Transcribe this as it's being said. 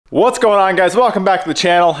What's going on, guys? Welcome back to the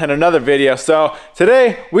channel and another video. So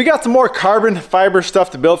today we got some more carbon fiber stuff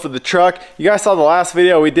to build for the truck. You guys saw the last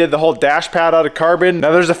video, we did the whole dash pad out of carbon.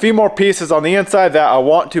 Now there's a few more pieces on the inside that I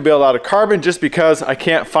want to build out of carbon just because I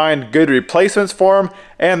can't find good replacements for them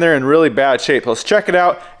and they're in really bad shape. Let's check it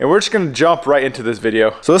out and we're just gonna jump right into this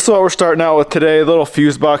video. So this is what we're starting out with today. The little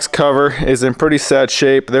fuse box cover is in pretty sad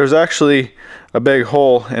shape. There's actually a big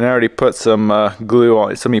hole and I already put some glue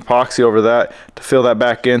on it, some epoxy over that to fill that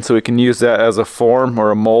back in so we can use that as a form or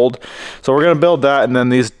a mold. So we're gonna build that, and then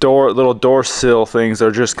these little door sill things are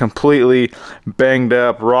just completely banged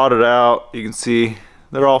up, rotted out. You can see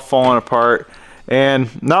they're all falling apart and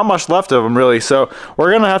not much left of them really. So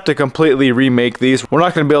we're gonna have to completely remake these. We're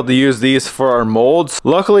not gonna be able to use these for our molds.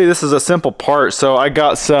 Luckily this is a simple part, so I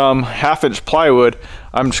got some 1/2-inch plywood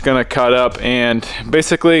I'm just gonna cut up, and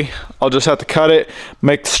basically I'll just have to cut it,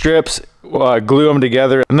 make the strips, glue them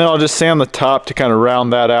together, and then I'll just sand the top to kind of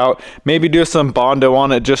round that out. Maybe do some Bondo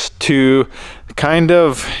on it just to kind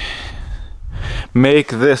of make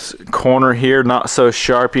this corner here not so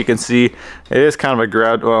sharp. You can see it is kind of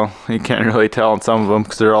a well, you can't really tell on some of them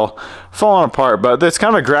because they're all falling apart, but it's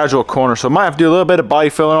kind of a gradual corner, so I might have to do a little bit of body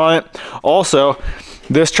filling on it. Also,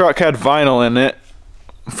 this truck had vinyl in it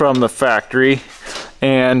from the factory,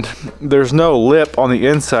 and there's no lip on the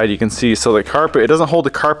inside, you can see, so the carpet, it doesn't hold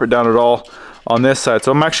the carpet down at all on this side.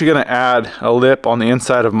 So I'm actually going to add a lip on the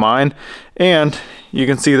inside of mine, and you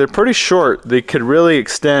can see they're pretty short. They could really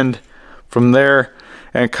extend from there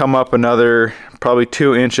and come up another probably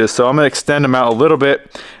 2 inches. So I'm going to extend them out a little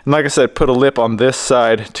bit, and like I said, put a lip on this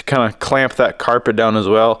side to kind of clamp that carpet down as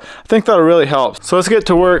well. I think that'll really help. So let's get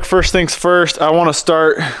to work. First things first, I want to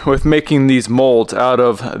start with making these molds out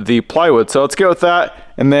of the plywood. So let's get with that.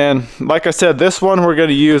 And then, like I said, this one we're going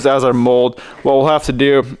to use as our mold. What we'll have to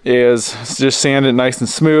do is just sand it nice and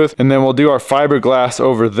smooth, and then we'll do our fiberglass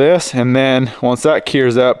over this, and then once that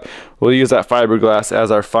cures up, we'll use that fiberglass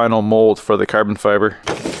as our final mold for the carbon fiber.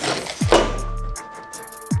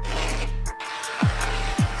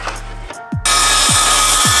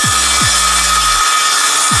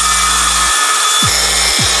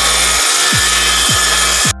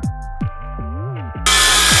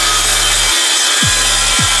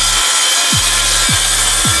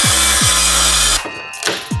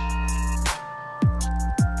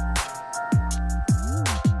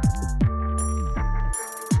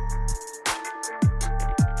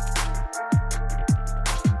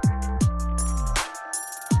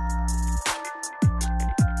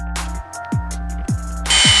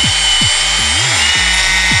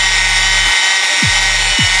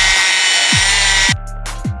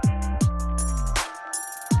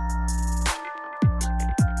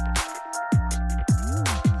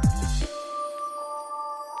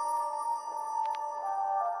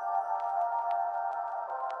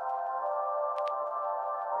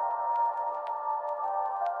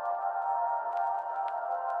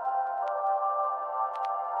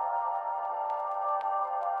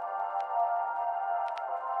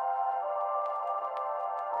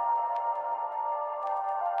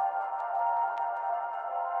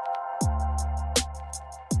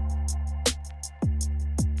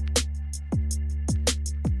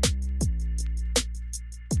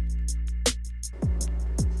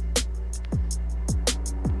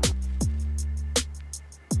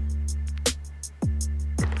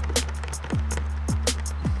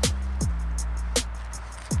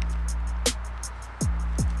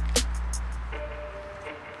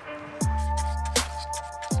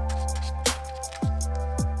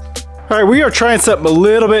 All right, we are trying something a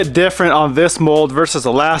little bit different on this mold versus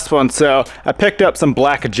the last one. So I picked up some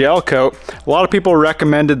black gel coat. A lot of people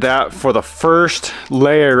recommended that for the first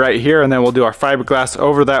layer right here, and then we'll do our fiberglass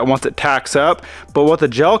over that once it tacks up. But what the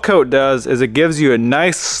gel coat does is it gives you a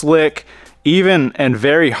nice, slick, even and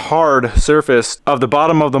very hard surface of the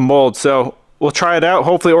bottom of the mold. So we'll try it out.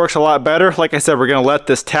 Hopefully it works a lot better. Like I said, we're gonna let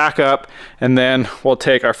this tack up, and then we'll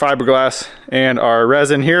take our fiberglass and our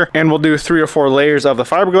resin here, and we'll do 3 or 4 layers of the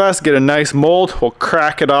fiberglass, get a nice mold. We'll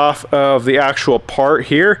crack it off of the actual part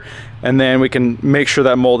here, and then we can make sure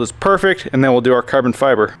that mold is perfect, and then we'll do our carbon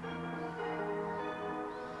fiber.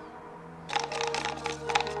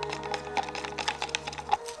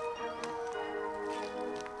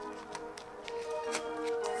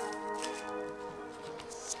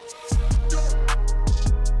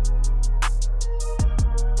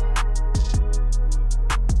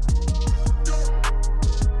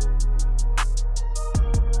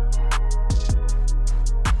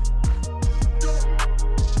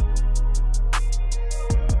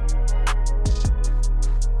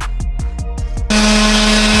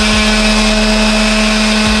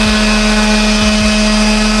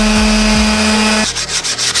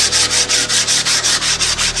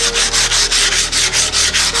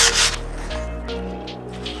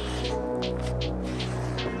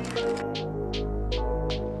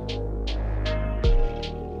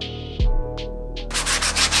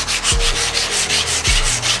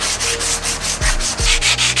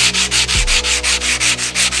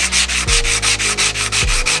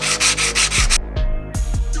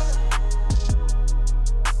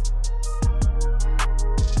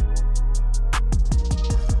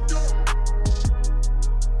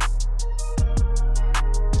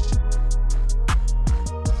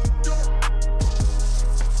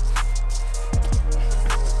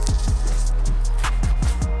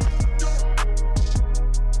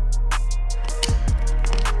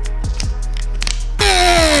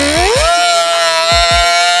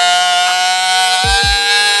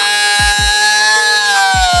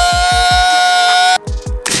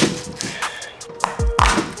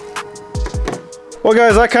 Well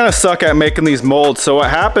guys, I kind of suck at making these molds. So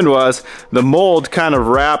what happened was the mold kind of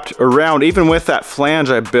wrapped around, even with that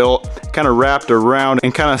flange I built, kind of wrapped around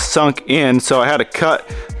and kind of sunk in. So I had to cut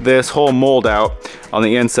this whole mold out on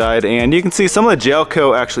the inside. And you can see some of the gel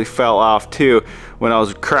coat actually fell off too when I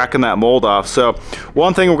was cracking that mold off. So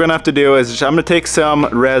one thing we're gonna have to do is I'm gonna take some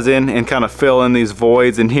resin and kind of fill in these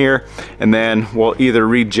voids in here, and then we'll either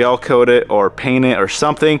re-gel coat it or paint it or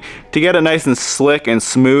something to get it nice and slick and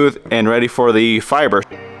smooth and ready for the fiber.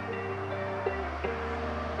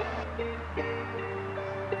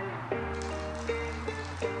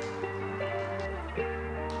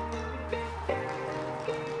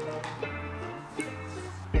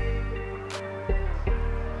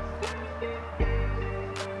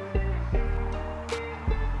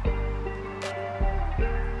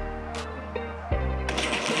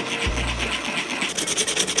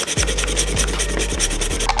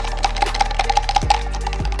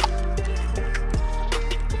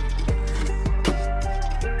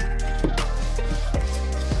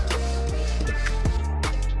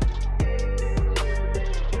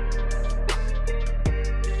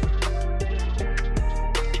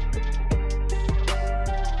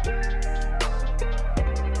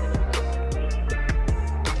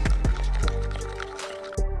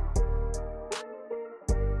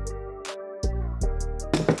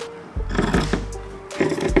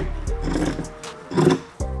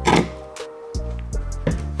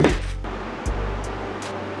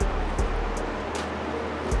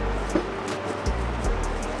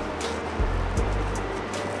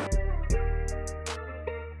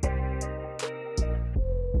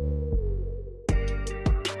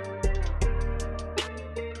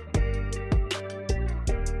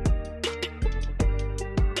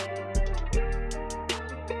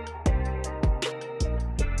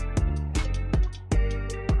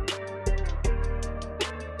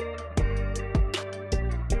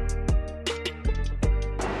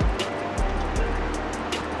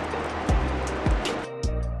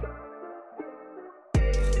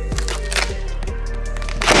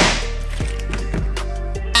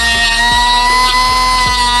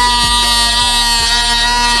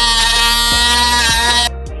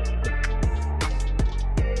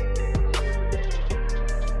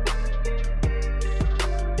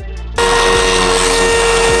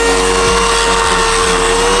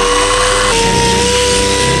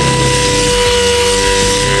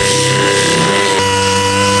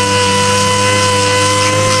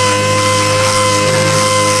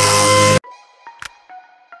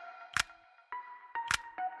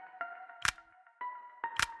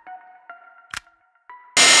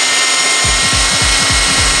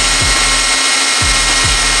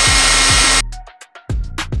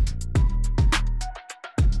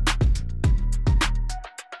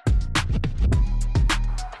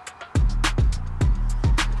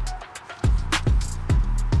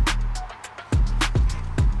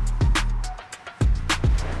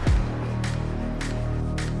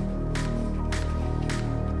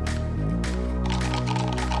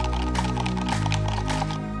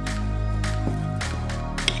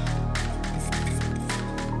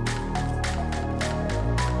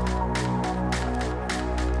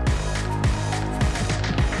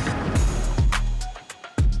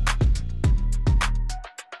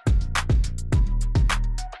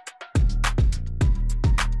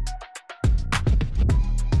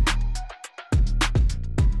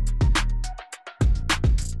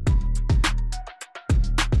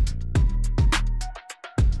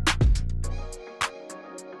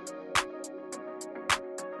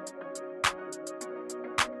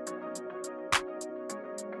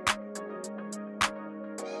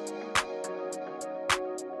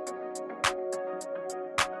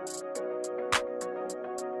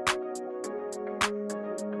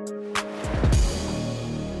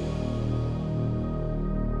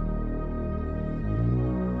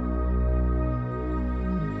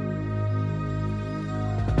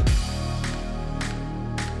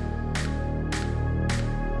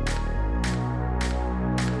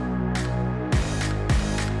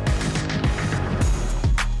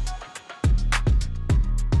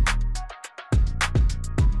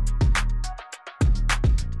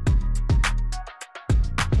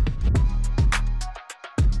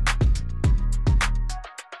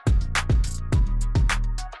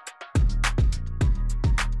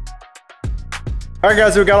 All right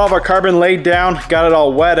guys, we got all of our carbon laid down, got it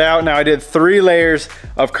all wet out. Now I did 3 layers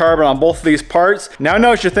of carbon on both of these parts. Now I know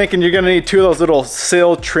what you're thinking, you're gonna need 2 of those little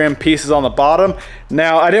sill trim pieces on the bottom.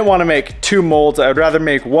 Now I didn't wanna make 2 molds, I'd rather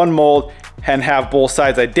make 1 mold and have both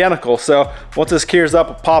sides identical. So once this cures up,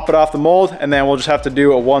 we'll pop it off the mold, and then we'll just have to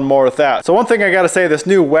do one more with that. So one thing I gotta say, this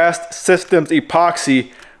new West Systems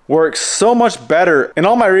epoxy works so much better. In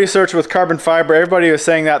all my research with carbon fiber, everybody was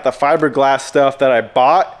saying that the fiberglass stuff that I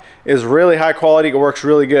bought is really high quality, it works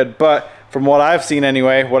really good. But from what I've seen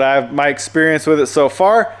anyway, my experience with it so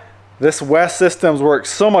far, this West Systems works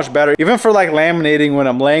so much better. Even for like laminating, when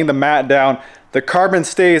I'm laying the mat down, the carbon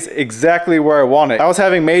stays exactly where I want it. I was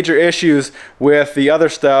having major issues with the other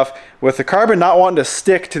stuff, with the carbon not wanting to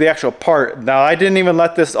stick to the actual part. Now, I didn't even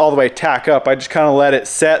let this all the way tack up. I just kind of let it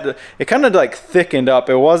set. It kind of like thickened up.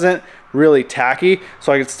 It wasn't really tacky,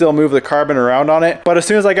 so I could still move the carbon around on it. But as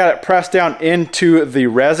soon as I got it pressed down into the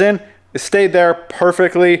resin, it stayed there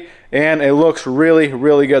perfectly, and it looks really,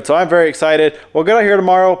 really good. So I'm very excited. We'll get out here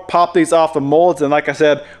tomorrow, pop these off the molds, and like I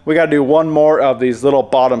said, we gotta do one more of these little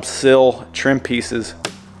bottom sill trim pieces.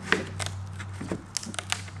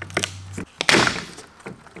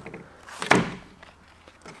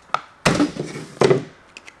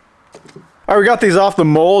 All right, we got these off the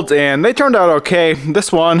molds and they turned out okay.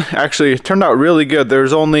 This one actually turned out really good.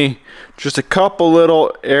 There's only just a couple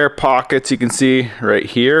little air pockets you can see right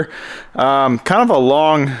here. Kind of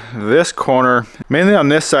along this corner, mainly on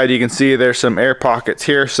this side, you can see there's some air pockets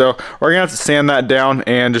here. So we're gonna have to sand that down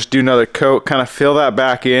and just do another coat, kind of fill that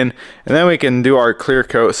back in, and then we can do our clear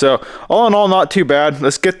coat. So all in all, not too bad.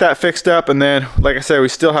 Let's get that fixed up, and then, like I said, we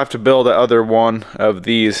still have to build the other one of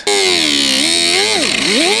these.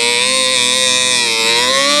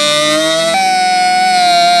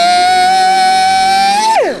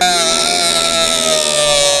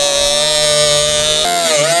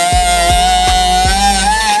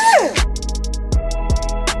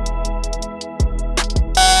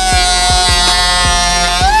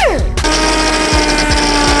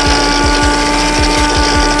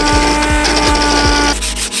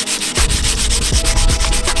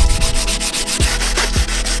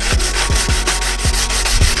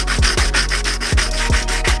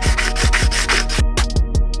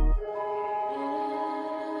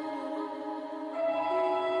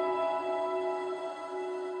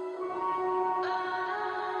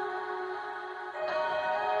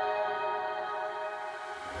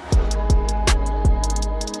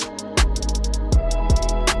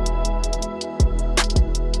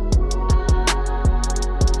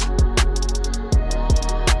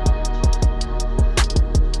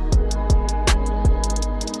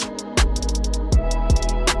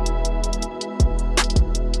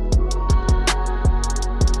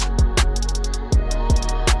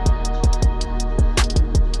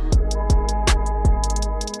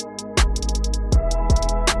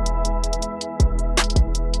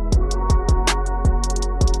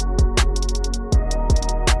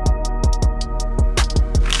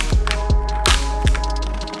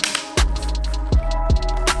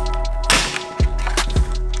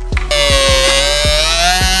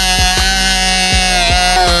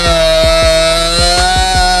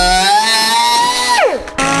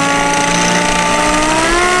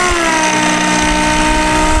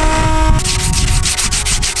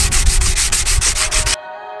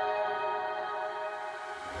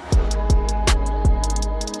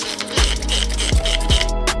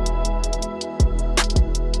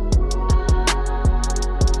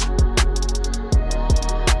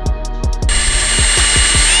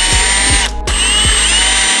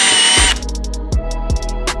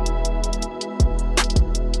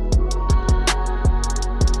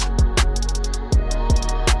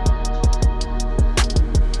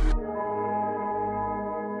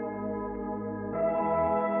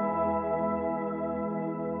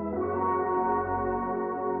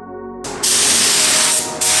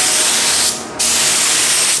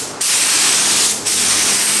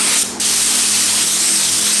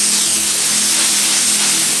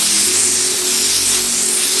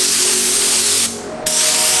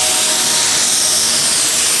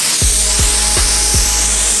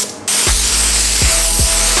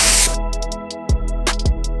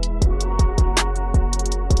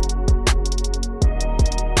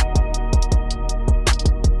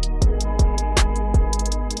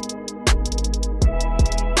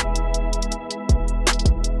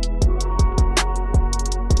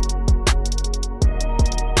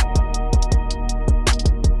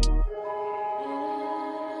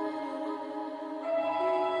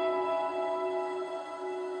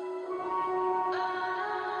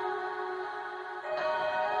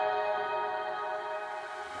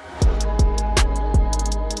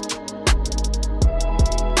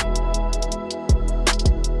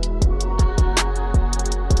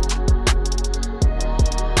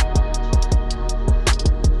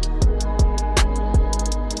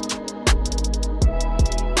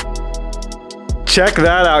 Check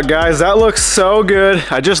that out, guys. That looks so good.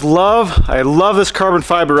 I love this carbon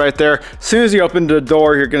fiber right there. As soon as you open the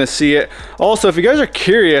door, you're gonna see it. Also, if you guys are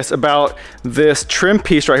curious about this trim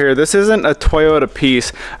piece right here, this isn't a Toyota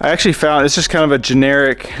piece. I actually found, it's just kind of a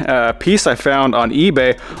generic piece I found on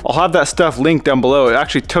eBay. I'll have that stuff linked down below. It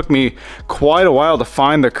actually took me quite a while to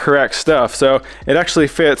find the correct stuff. So it actually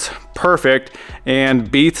fits perfect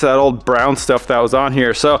and beats that old brown stuff that was on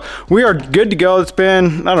here. So we are good to go. It's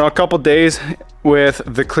been, I don't know, a couple days with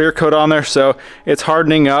the clear coat on there, so it's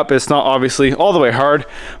hardening up. It's not obviously all the way hard,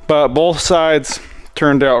 but both sides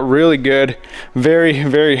turned out really good. Very,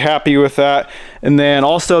 very happy with that. And then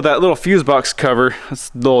also that little fuse box cover, it's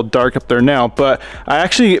a little dark up there now, but I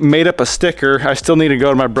actually made up a sticker. I still need to go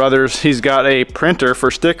to my brother's. He's got a printer for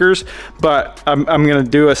stickers, but I'm gonna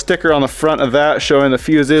do a sticker on the front of that showing the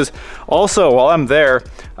fuses. Also, while I'm there,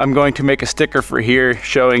 I'm going to make a sticker for here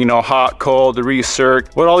showing, you know, hot, cold,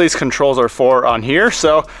 recirc, what all these controls are for on here.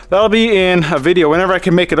 So that'll be in a video whenever I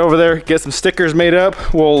can make it over there, get some stickers made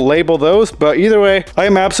up, we'll label those. But either way, I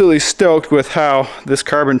am absolutely stoked with how this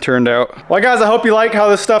carbon turned out. Well, guys, I hope you like how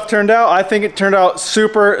this stuff turned out. I think it turned out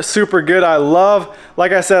super, super good.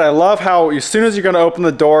 Like I said, I love how as soon as you're gonna open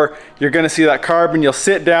the door, you're gonna see that carbon. You'll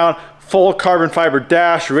sit down, full carbon fiber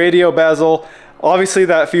dash, radio bezel. Obviously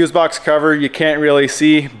that fuse box cover you can't really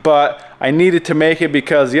see, but I needed to make it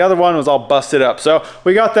because the other one was all busted up. So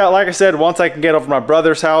we got that. Like I said, once I can get over to my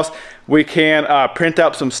brother's house, we can print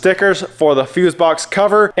out some stickers for the fuse box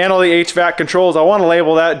cover and all the HVAC controls. I want to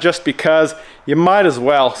label that just because you might as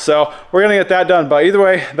well. So we're gonna get that done. But either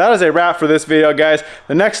way, that is a wrap for this video, guys.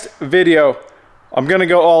 The next video, I'm gonna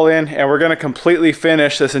go all in and we're gonna completely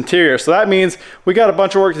finish this interior. So that means we got a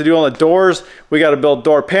bunch of work to do on the doors. We got to build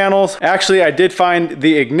door panels. Actually, I did find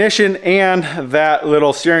the ignition and that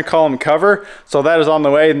little steering column cover. So that is on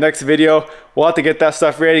the way. Next video, we'll have to get that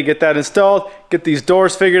stuff ready, get that installed, get these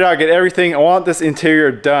doors figured out, get everything. I want this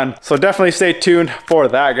interior done. So definitely stay tuned for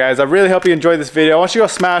that, guys. I really hope you enjoyed this video. I want you to go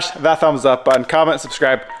smash that thumbs up button, comment,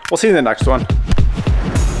 subscribe. We'll see you in the next one.